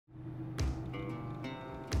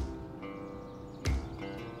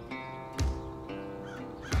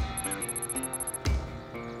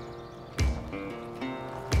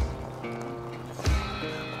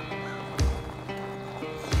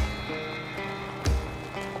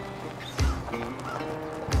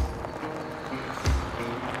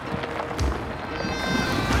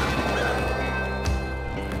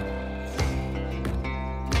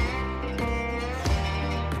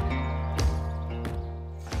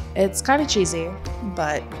It's kind of cheesy,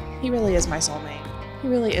 but he really is my soulmate. He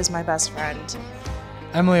really is my best friend.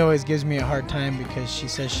 Emily always gives me a hard time because she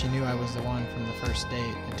says she knew I was the one from the first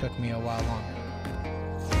date. It took me a while longer.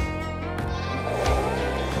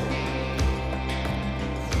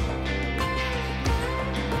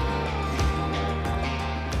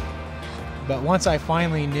 But once I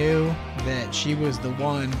finally knew that she was the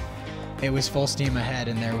one, it was full steam ahead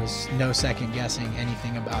and there was no second guessing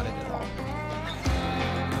anything about it at all.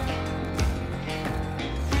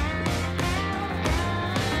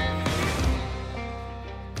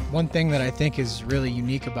 One thing that I think is really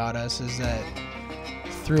unique about us is that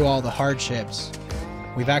through all the hardships,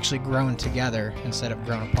 we've actually grown together instead of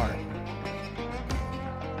grown apart.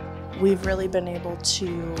 We've really been able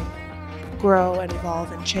to grow and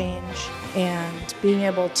evolve and change, and being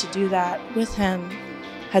able to do that with him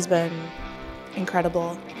has been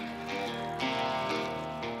incredible.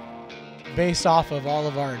 Based off of all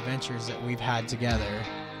of our adventures that we've had together,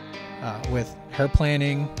 with her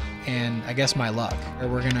planning and I guess my luck,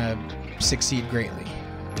 we're gonna succeed greatly.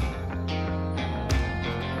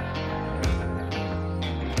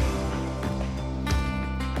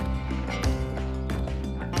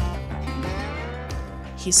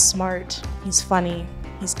 He's smart, he's funny,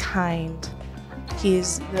 he's kind,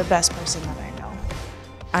 he's the best person that I know.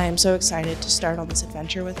 I am so excited to start on this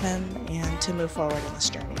adventure with him and to move forward in this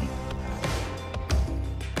journey.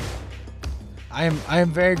 I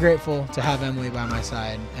am very grateful to have Emily by my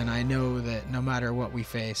side, and I know that no matter what we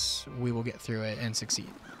face, we will get through it and succeed.